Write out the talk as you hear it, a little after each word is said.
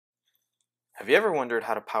Have you ever wondered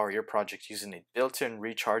how to power your project using a built-in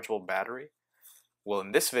rechargeable battery? Well,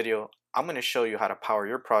 in this video, I'm going to show you how to power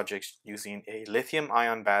your projects using a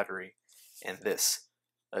lithium-ion battery and this,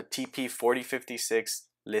 a TP4056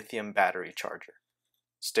 lithium battery charger.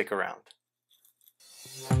 Stick around.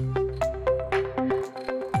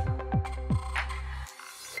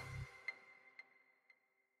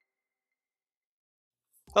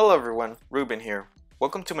 Hello everyone, Ruben here.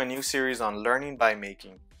 Welcome to my new series on learning by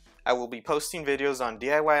making. I will be posting videos on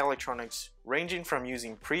DIY electronics ranging from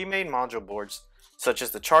using pre-made module boards, such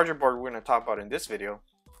as the charger board we're going to talk about in this video,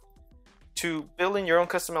 to building your own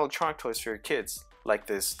custom electronic toys for your kids, like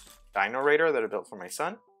this dino radar that I built for my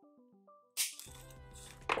son,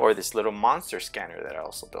 or this little monster scanner that I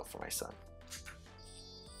also built for my son.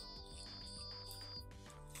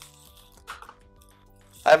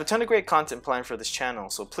 I have a ton of great content planned for this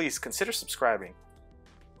channel, so please consider subscribing.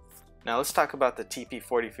 Now let's talk about the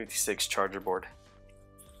TP4056 charger board.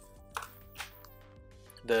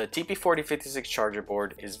 The TP4056 charger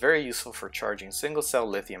board is very useful for charging single-cell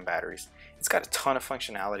lithium batteries. It's got a ton of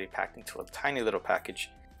functionality packed into a tiny little package.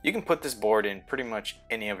 You can put this board in pretty much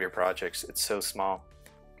any of your projects. It's so small.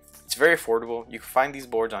 It's very affordable. You can find these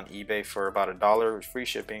boards on eBay for about $1 with free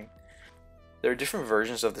shipping. There are different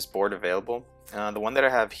versions of this board available. The one that I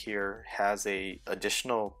have here has a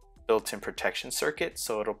additional built-in protection circuit,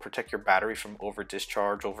 so it'll protect your battery from over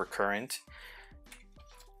discharge, over current.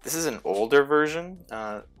 This is an older version.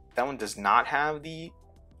 That one does not have the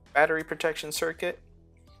battery protection circuit,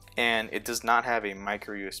 and it does not have a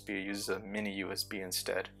micro USB. It uses a mini USB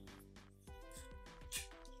instead.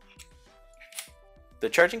 The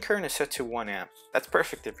charging current is set to 1 amp. That's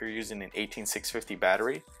perfect if you're using an 18650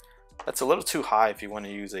 battery. That's a little too high if you want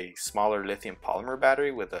to use a smaller lithium polymer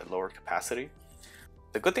battery with a lower capacity.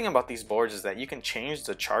 The good thing about these boards is that you can change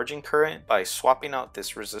the charging current by swapping out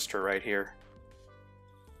this resistor right here.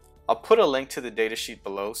 I'll put a link to the datasheet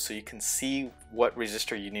below so you can see what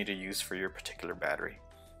resistor you need to use for your particular battery.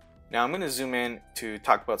 Now I'm going to zoom in to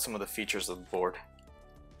talk about some of the features of the board.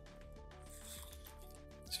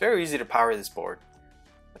 It's very easy to power this board.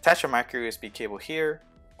 Attach a micro USB cable here,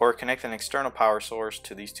 or connect an external power source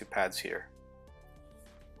to these two pads here.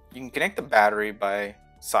 You can connect the battery by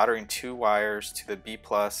soldering 2 wires to the B+,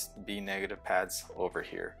 B- pads over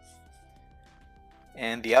here.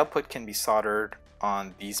 And the output can be soldered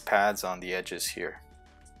on these pads on the edges here.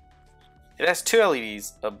 It has 2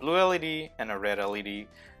 LEDs, a blue LED and a red LED.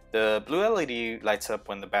 The blue LED lights up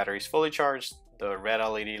when the battery is fully charged. The red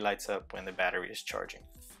LED lights up when the battery is charging.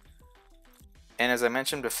 And as I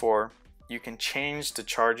mentioned before, you can change the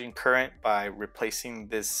charging current by replacing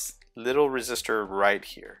this little resistor right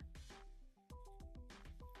here.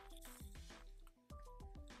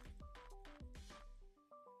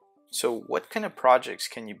 So what kind of projects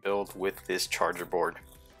can you build with this charger board?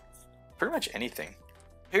 Pretty much anything.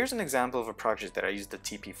 Here's an example of a project that I used the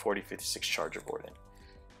TP4056 charger board in.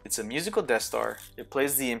 It's a musical Death Star. It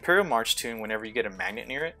plays the Imperial March tune whenever you get a magnet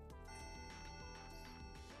near it.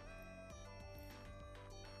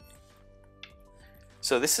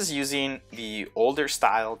 So this is using the older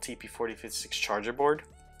style TP4056 charger board.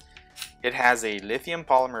 It has a lithium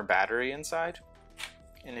polymer battery inside,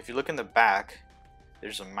 and if you look in the back,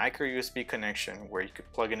 there's a micro USB connection where you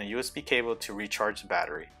could plug in a USB cable to recharge the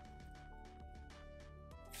battery.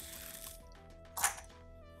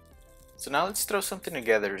 So now let's throw something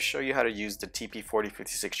together to show you how to use the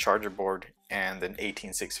TP4056 charger board and an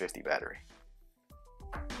 18650 battery.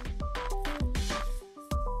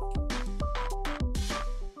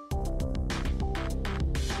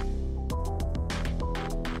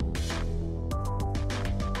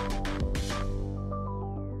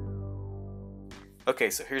 Okay,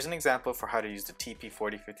 so here's an example for how to use the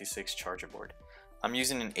TP4056 charger board. I'm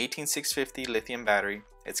using an 18650 lithium battery.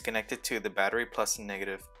 It's connected to the battery plus and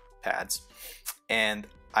negative pads, and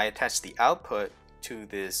I attached the output to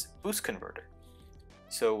this boost converter.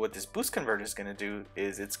 So what this boost converter is going to do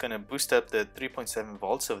is it's going to boost up the 3.7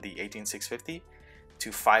 volts of the 18650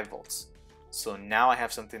 to 5 volts. So now I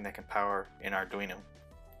have something that can power an Arduino.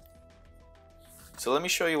 So let me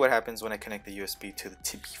show you what happens when I connect the USB to the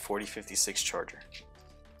TP4056 charger.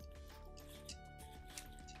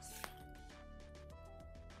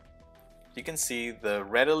 You can see the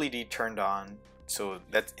red LED turned on, so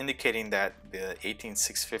that's indicating that the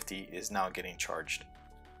 18650 is now getting charged.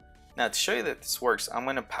 Now to show you that this works, I'm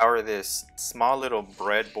going to power this small little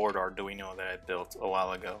breadboard Arduino that I built a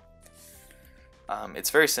while ago.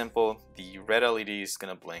 It's very simple. The red LED is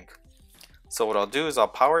going to blink. So what I'll do is I'll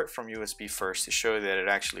power it from USB first to show you that it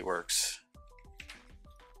actually works.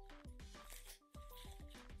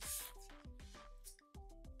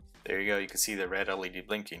 There you go, you can see the red LED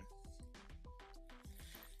blinking.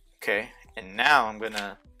 Okay, and now I'm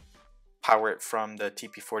gonna power it from the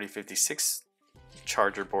TP4056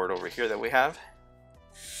 charger board over here that we have.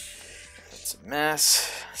 It's a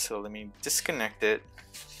mess, so let me disconnect it.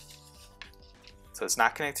 So it's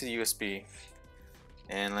not connected to USB,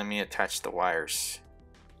 and let me attach the wires.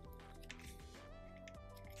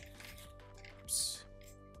 Oops.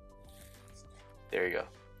 There you go.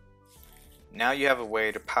 Now you have a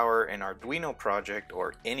way to power an Arduino project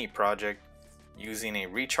or any project using a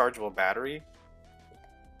rechargeable battery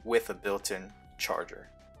with a built-in charger.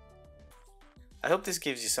 I hope this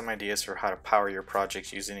gives you some ideas for how to power your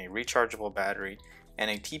projects using a rechargeable battery and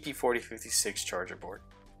a TP4056 charger board.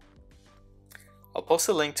 I'll post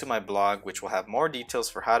a link to my blog which will have more details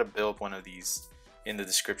for how to build one of these in the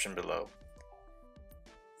description below.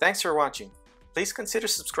 Thanks for watching. Please consider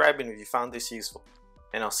subscribing if you found this useful,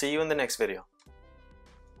 and I'll see you in the next video.